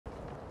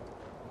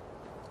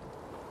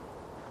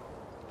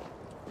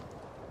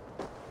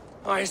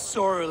I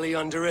sorely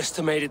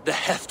underestimated the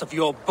heft of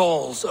your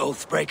balls,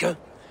 Oathbreaker.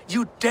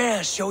 You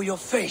dare show your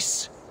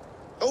face!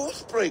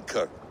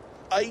 Oathbreaker,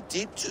 I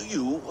did to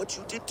you what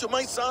you did to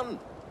my son.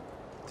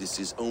 This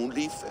is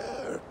only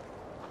fair.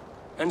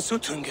 And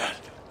Suttungr?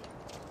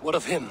 What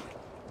of him?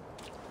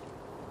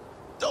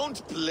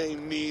 Don't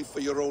blame me for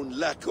your own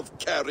lack of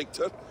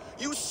character.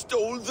 You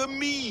stole the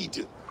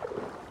mead.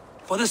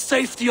 For the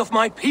safety of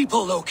my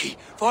people, Loki.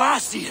 For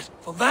Aesir,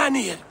 for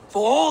Vanir,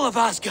 for all of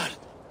Asgard.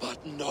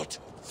 But not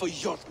for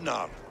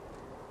Jotnar.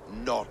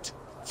 Not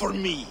for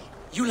me.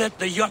 You let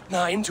the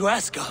Jotnar into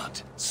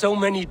Asgard. So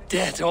many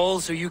dead, all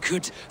so you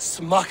could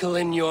smuggle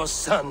in your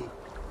son.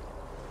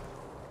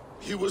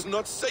 He was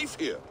not safe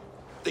here.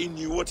 They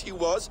knew what he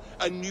was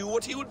and knew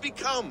what he would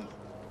become.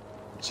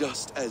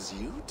 Just as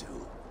you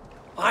do.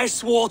 I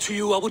swore to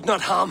you I would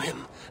not harm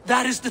him.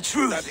 That is the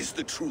truth. That is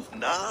the truth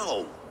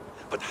now.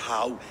 But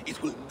how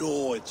it will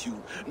gnaw at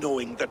you,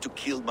 knowing that to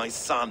kill my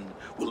son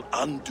will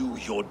undo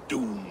your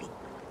doom.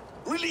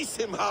 Release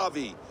him,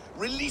 Harvey.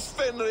 Release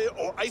Fenrir,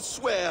 or I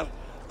swear,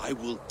 I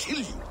will kill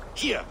you,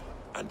 here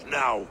and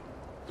now.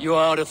 You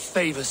are out of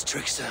favors,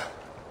 Trickster,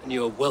 and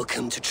you are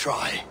welcome to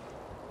try.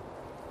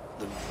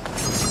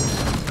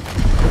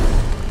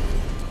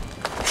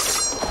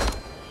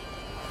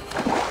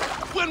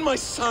 When my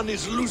son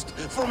is loosed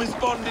from his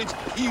bondage,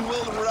 he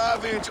will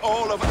ravage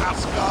all of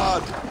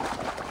Asgard.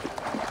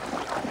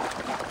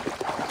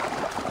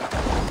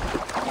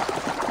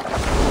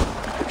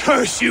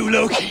 Curse you,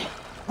 Loki!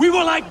 We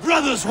were like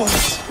brothers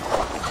once!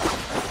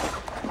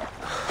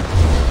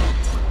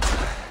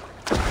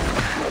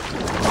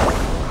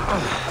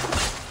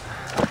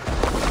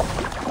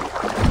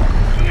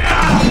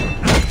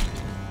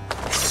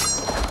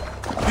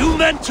 You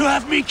meant to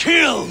have me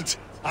killed!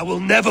 I will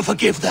never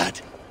forgive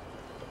that!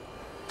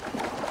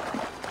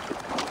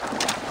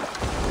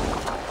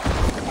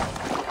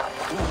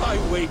 Why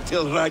wait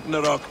till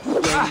Ragnarok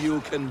when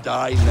you can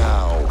die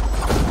now?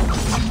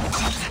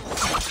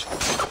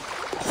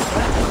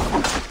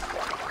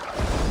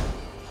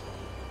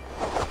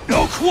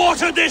 No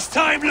quarter this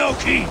time,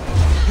 Loki!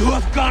 You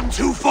have gone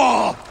too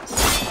far!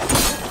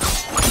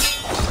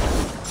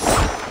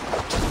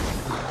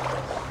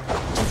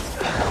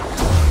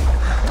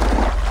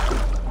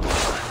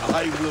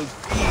 I will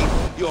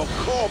feed your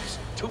corpse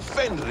to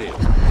Fenrir.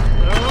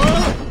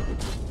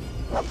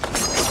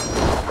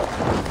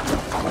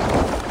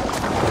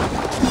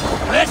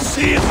 Let's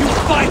see if you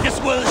fight as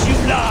well as you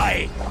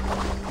lie!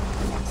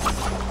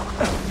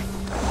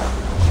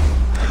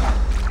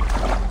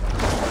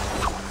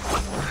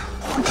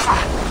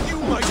 You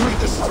might be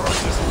the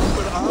strongest,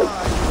 but I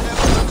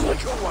never the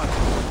weaker one.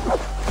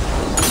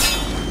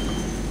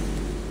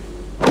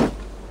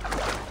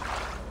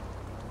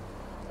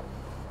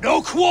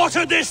 No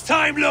quarter this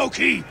time,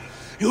 Loki!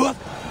 You have...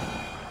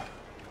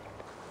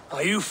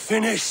 Are you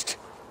finished?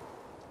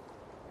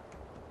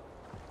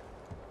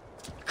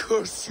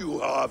 Curse you,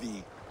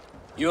 Harvey.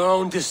 Your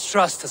own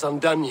distrust has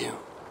undone you.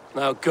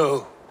 Now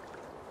go,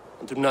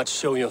 and do not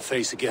show your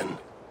face again.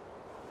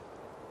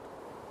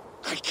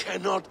 I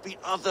cannot be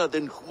other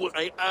than who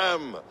I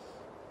am.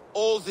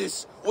 All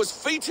this was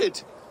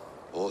fated.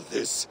 All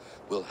this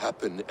will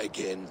happen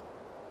again.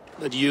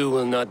 But you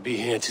will not be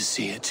here to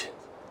see it.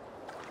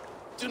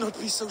 Do not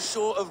be so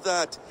sure of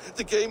that.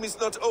 The game is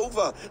not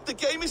over. The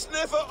game is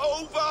never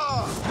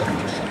over!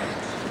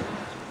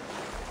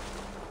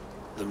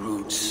 The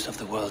roots of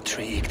the World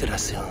Tree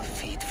Yggdrasil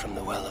feed from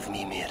the well of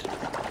Mimir.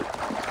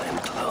 I am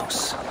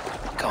close,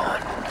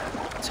 gone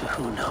to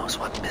who knows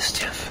what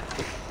mischief.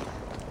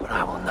 But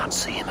I will not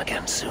see him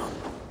again soon.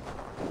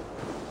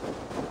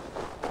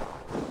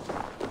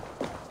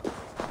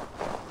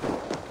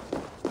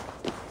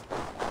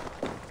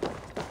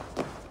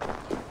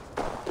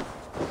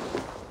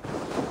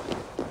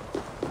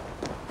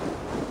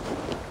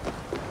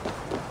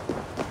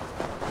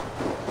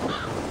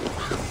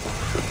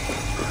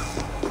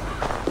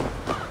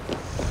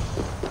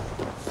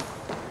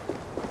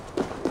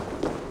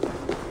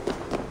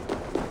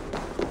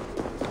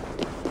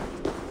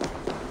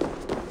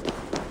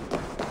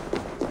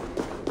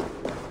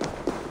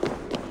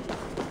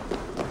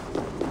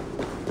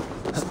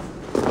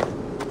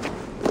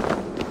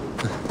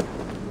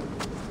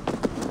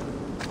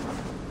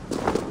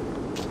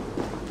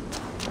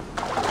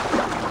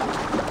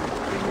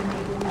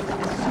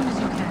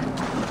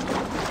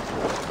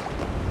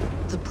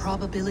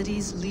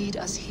 Probabilities lead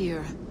us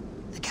here.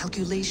 The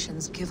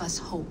calculations give us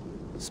hope.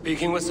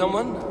 Speaking with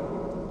someone?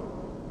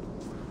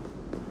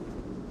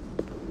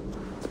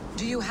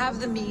 Do you have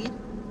the mead?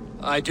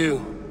 I do.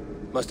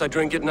 Must I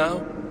drink it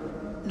now?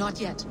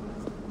 Not yet.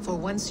 For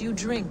once you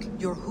drink,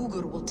 your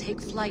Hugur will take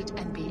flight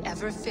and be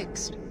ever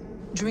fixed.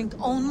 Drink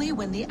only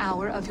when the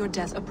hour of your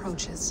death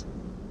approaches.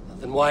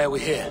 Then why are we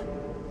here?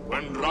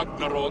 When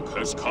Ragnarok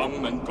has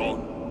come and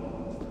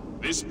gone,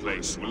 this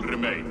place will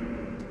remain.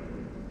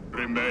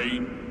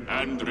 Remain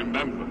and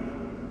remember.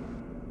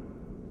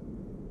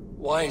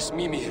 Wise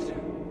Mimir,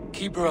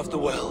 keeper of the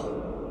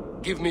well,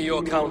 give me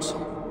your counsel.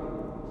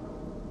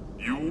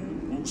 You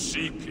who who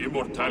seek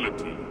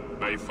immortality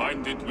may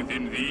find it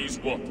within these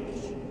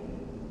waters.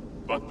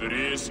 But there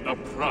is a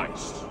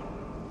price.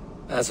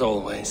 As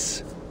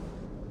always.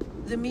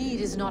 The mead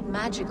is not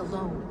magic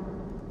alone.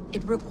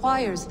 It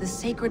requires the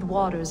sacred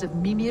waters of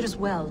Mimir's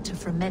well to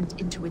ferment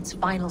into its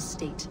final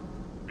state.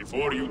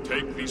 Before you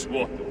take these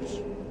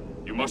waters,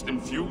 you must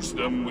infuse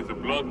them with the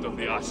blood of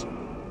the Ashen.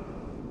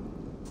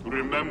 To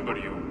remember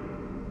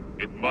you,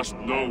 it must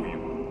know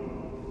you.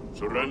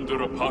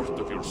 Surrender a part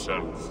of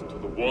yourself to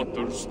the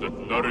waters that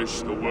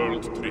nourish the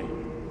World Tree.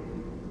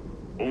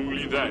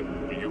 Only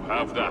then will you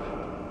have that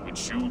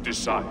which you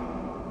desire.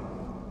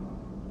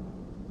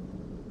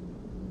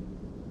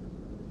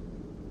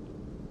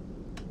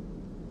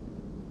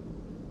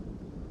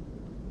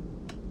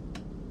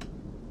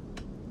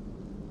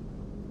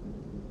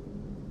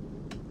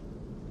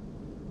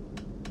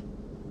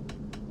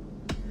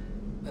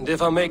 And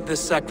if I make this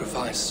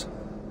sacrifice,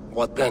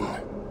 what then?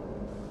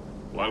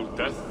 While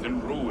death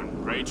and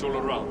ruin rage all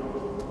around,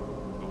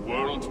 the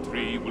World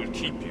Tree will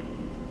keep you.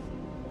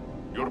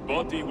 Your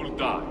body will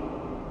die,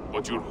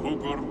 but your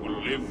Hugur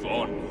will live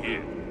on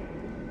here.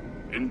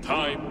 In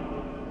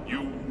time,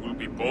 you will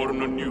be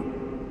born anew,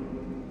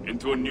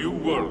 into a new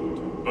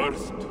world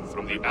birthed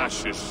from the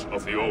ashes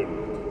of the old.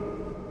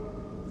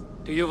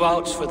 Do you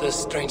vouch for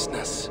this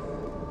strangeness?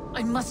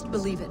 I must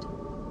believe it,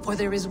 for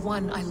there is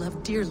one I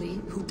love dearly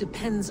who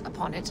depends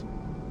upon it.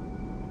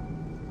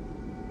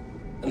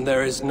 And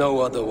there is no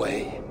other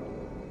way.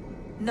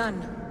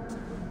 None.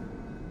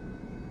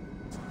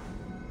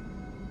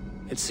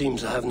 It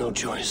seems I have no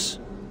choice.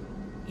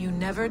 You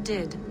never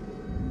did.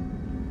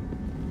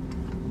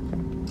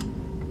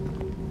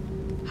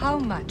 How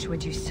much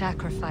would you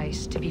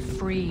sacrifice to be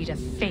freed of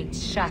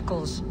fate's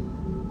shackles?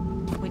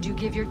 Would you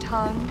give your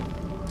tongue,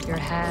 your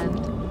hand,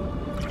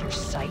 your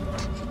sight?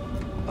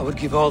 I would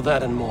give all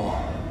that and more.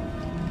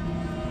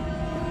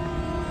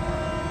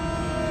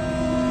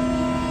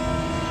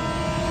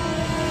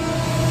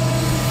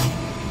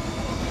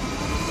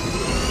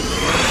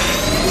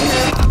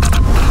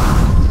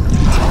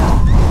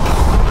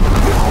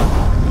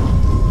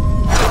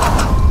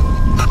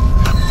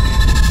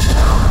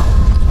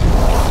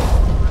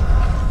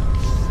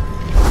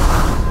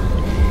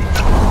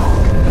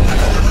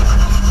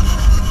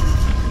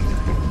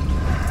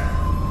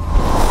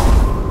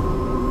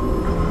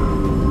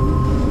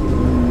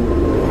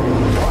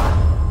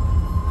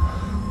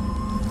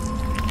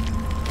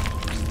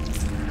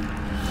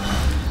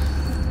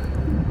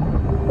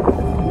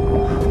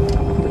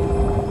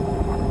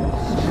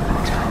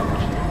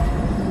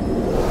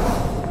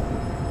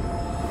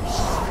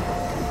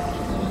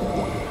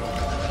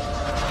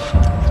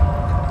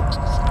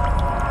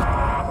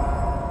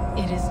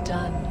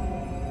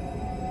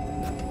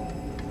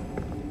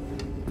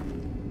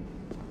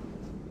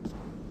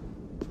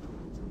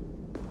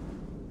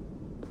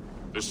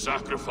 The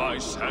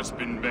sacrifice has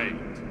been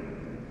made.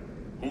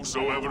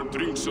 Whosoever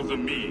drinks of the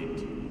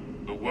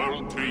mead, the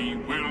World Tree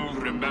will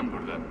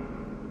remember them.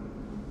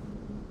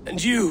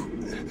 And you?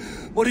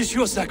 What is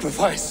your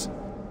sacrifice?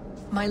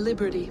 My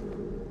liberty.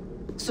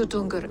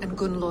 Suttungr and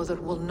Gunlothar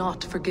will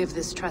not forgive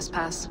this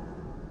trespass.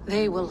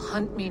 They will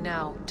hunt me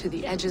now to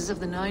the edges of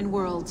the Nine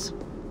Worlds.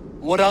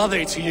 What are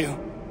they to you?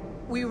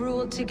 We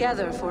ruled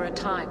together for a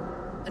time,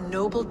 a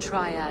noble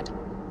triad,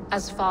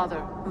 as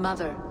father,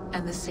 mother,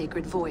 and the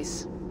sacred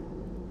voice.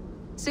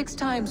 6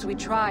 times we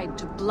tried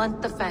to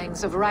blunt the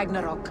fangs of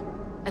Ragnarok,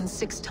 and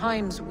 6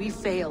 times we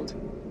failed.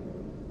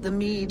 The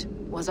mead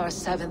was our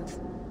 7th.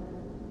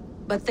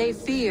 But they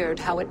feared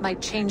how it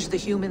might change the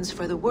humans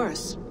for the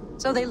worse,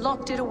 so they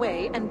locked it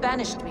away and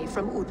banished me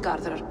from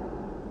Utgardr.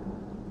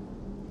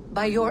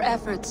 By your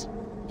efforts,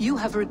 you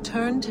have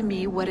returned to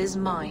me what is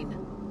mine.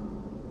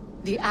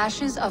 The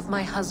ashes of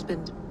my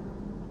husband.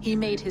 He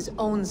made his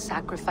own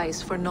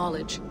sacrifice for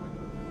knowledge.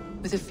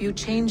 With a few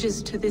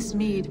changes to this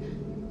mead,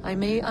 I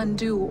may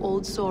undo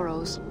old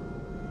sorrows.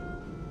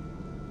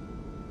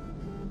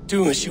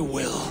 Do as you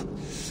will.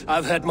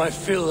 I've had my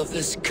fill of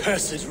this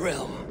cursed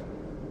realm.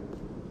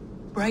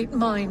 Bright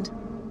mind,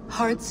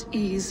 heart's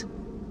ease.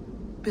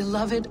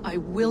 Beloved, I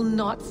will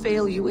not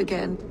fail you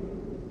again.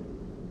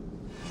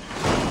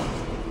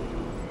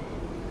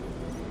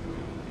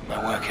 My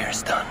work here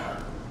is done.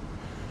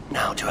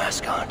 Now to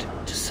Asgard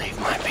to save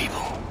my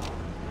people.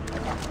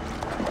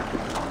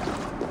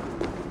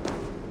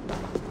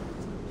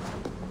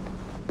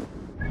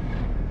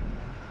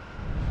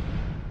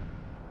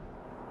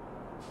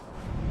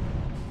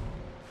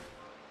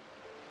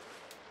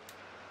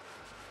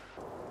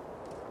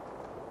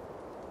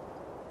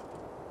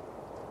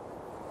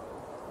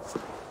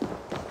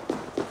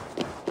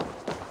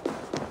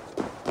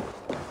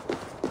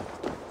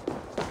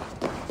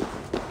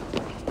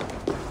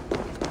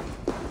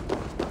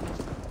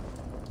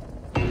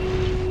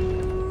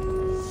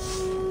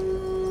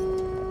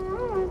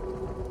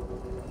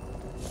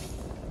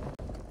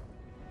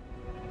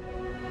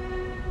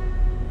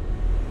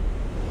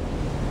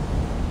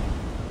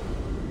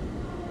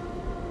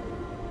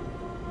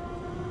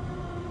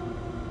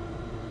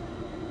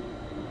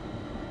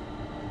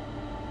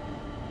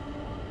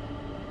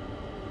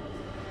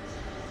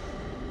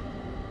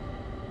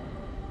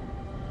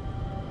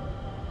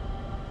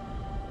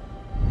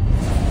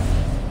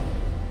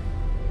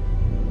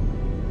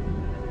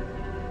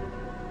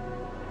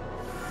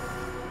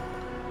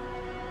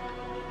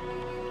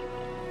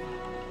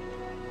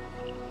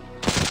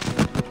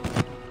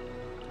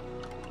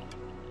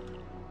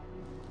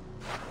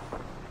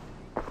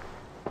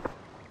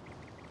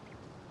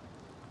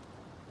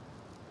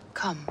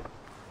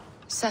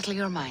 Settle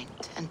your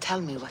mind and tell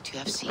me what you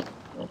have seen.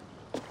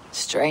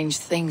 Strange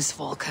things,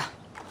 Volker.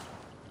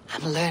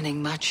 I'm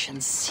learning much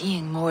and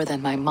seeing more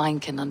than my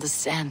mind can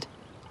understand.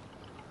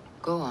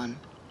 Go on.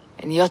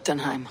 In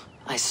Jotunheim,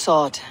 I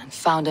sought and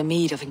found a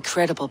mead of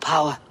incredible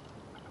power.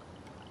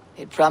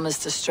 It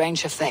promised a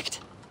strange effect.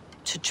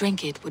 To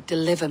drink it would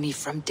deliver me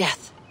from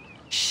death,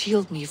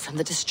 shield me from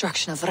the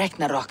destruction of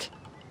Ragnarok.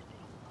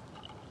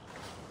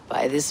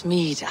 By this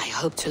mead, I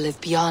hope to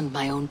live beyond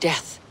my own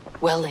death,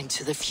 well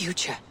into the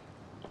future.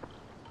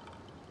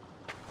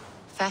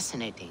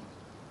 Fascinating.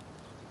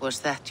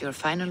 Was that your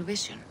final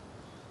vision?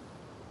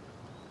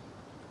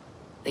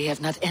 They have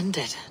not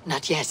ended,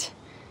 not yet.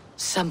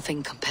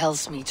 Something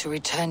compels me to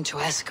return to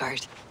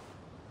Asgard.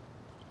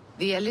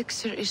 The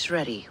elixir is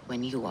ready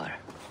when you are.